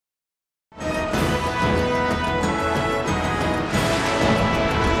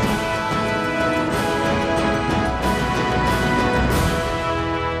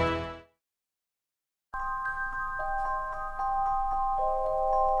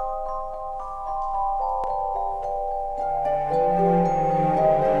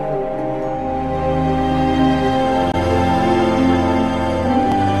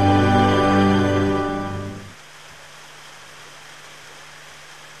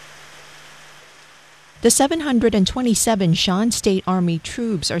The 727 Shan State Army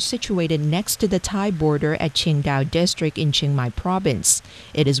troops are situated next to the Thai border at Qingdao district in Chiang Mai province.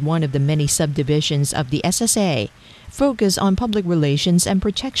 It is one of the many subdivisions of the SSA, focused on public relations and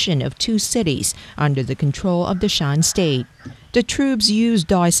protection of two cities under the control of the Shan State. The troops use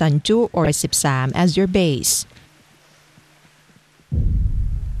Doi Sanju or 13 as their base.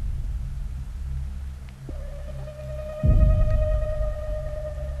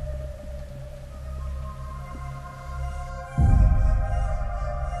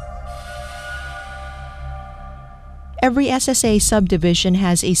 Every SSA subdivision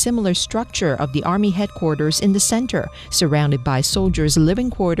has a similar structure of the Army headquarters in the center, surrounded by soldiers'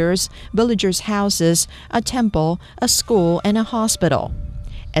 living quarters, villagers' houses, a temple, a school, and a hospital.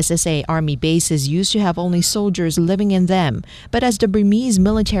 SSA Army bases used to have only soldiers living in them, but as the Burmese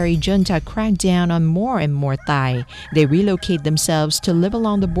military junta cracked down on more and more Thai, they relocate themselves to live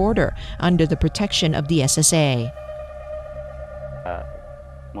along the border under the protection of the SSA.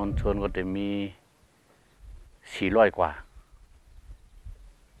 400 กว่า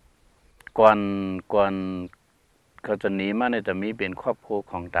ก่อนเขาจะหนีมาเนี่ยจะมีเป็นครอบครัว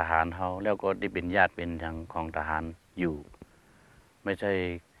ของทหารเขาแล้วก็ได้เป็นญาติเป็นอย่างของทหารอยู่ไม่ใ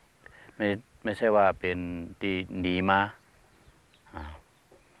ช่ว่าเป็นที่หนีมา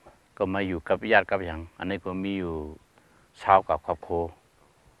ก็มาอยู่กับญาติกับอย่างอันนี้ก็มีอยู่ชาวกับครอบครัว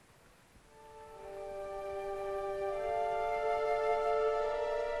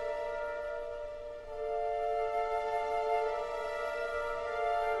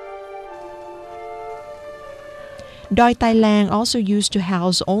Doi Thailand also used to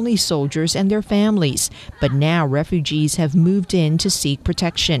house only soldiers and their families, but now refugees have moved in to seek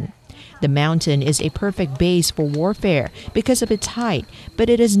protection. The mountain is a perfect base for warfare because of its height, but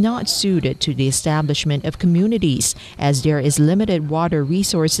it is not suited to the establishment of communities as there is limited water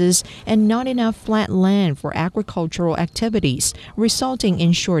resources and not enough flat land for agricultural activities, resulting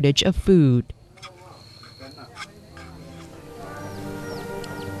in shortage of food.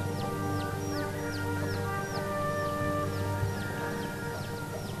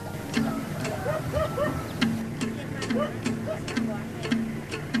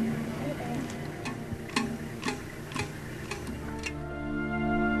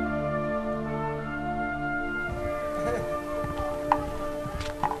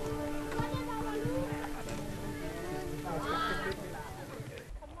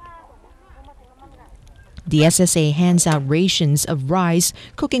 The SSA hands out rations of rice,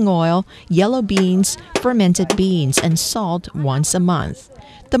 cooking oil, yellow beans, fermented beans, and salt once a month.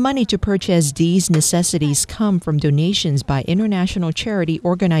 The money to purchase these necessities come from donations by international charity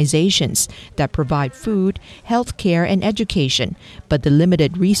organizations that provide food, health care, and education, but the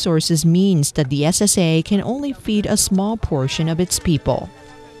limited resources means that the SSA can only feed a small portion of its people.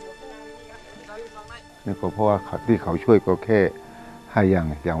 นี่ก็เพราะว่าที่เขาช่วยก็แค่ให้อ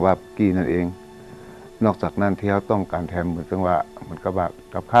ย่างว่ากี้นั่นเองนอกจากนั้นที่เขาต้องการแถมเหมือน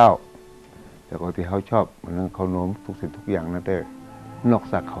กับข้าวแต่ก็ที่เขาชอบเหมือนเขาโน้มทุกสิ่งทุกอย่างนั่นแต่นอก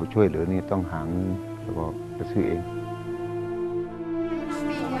จากเขาช่วยเหลือนี่ต้องหาเงินแล้วก็ไปซื้อเอง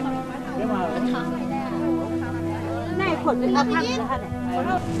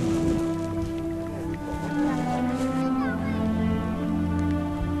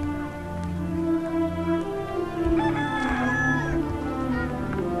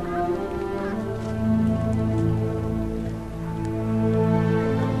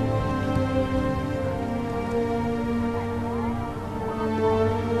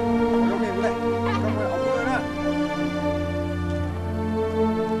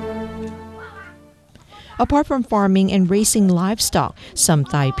Apart from farming and raising livestock, some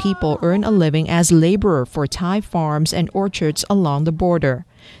Thai people earn a living as laborer for Thai farms and orchards along the border.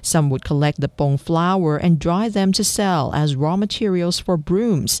 Some would collect the pong flower and dry them to sell as raw materials for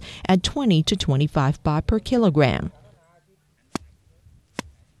brooms at 20 to 25 baht per kilogram.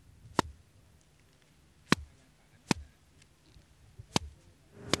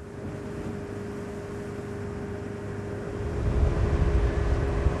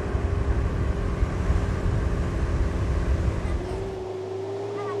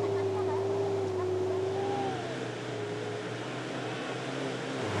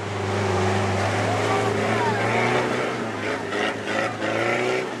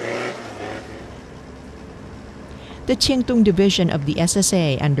 The Chiengtung division of the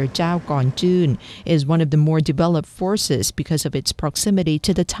SSA under Chao Kon-jun is one of the more developed forces because of its proximity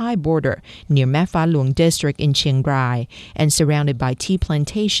to the Thai border near Mae Fa Luang district in Chiang Rai and surrounded by tea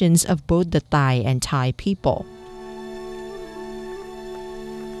plantations of both the Thai and Thai people.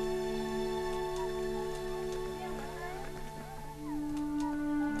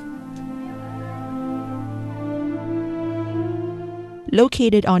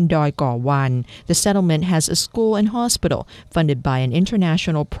 Located on Doi Wan, the settlement has a school and hospital funded by an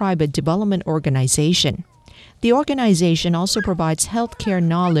international private development organization. The organization also provides healthcare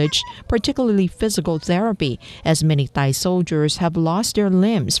knowledge, particularly physical therapy, as many Thai soldiers have lost their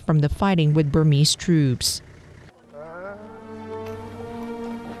limbs from the fighting with Burmese troops.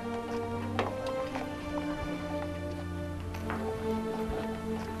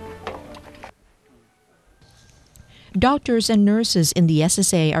 Doctors and nurses in the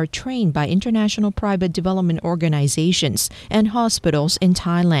SSA are trained by international private development organizations and hospitals in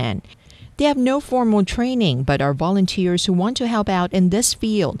Thailand. They have no formal training but are volunteers who want to help out in this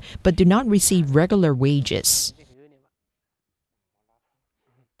field but do not receive regular wages.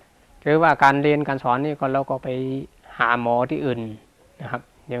 คือว่าการเรียนการสอนนี่ก็เราก็ไปหาหมอที่อื่นนะครับ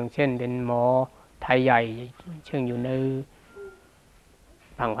อย่างเช่นเป็นหมอไทยใหญ่เช่นอยู่ใน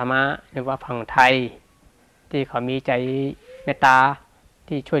ฝั่งพม่าหรือว่าฝั่งไทยที่เขามีใจเมตตา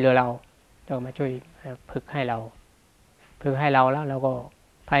ที่ช่วยเหลือเราจะมาช่วยฝึกให้เราแล้วเราก็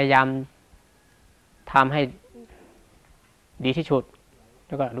พยายามทำให้ดีที่สุดแ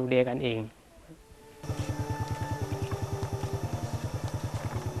ล้วก็ดูแลกันเอง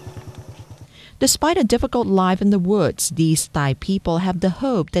Despite a difficult life in the woods, these Thai people have the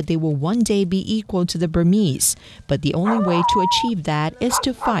hope that they will one day be equal to the Burmese, but the only way to achieve that is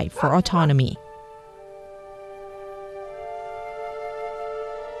to fight for autonomy.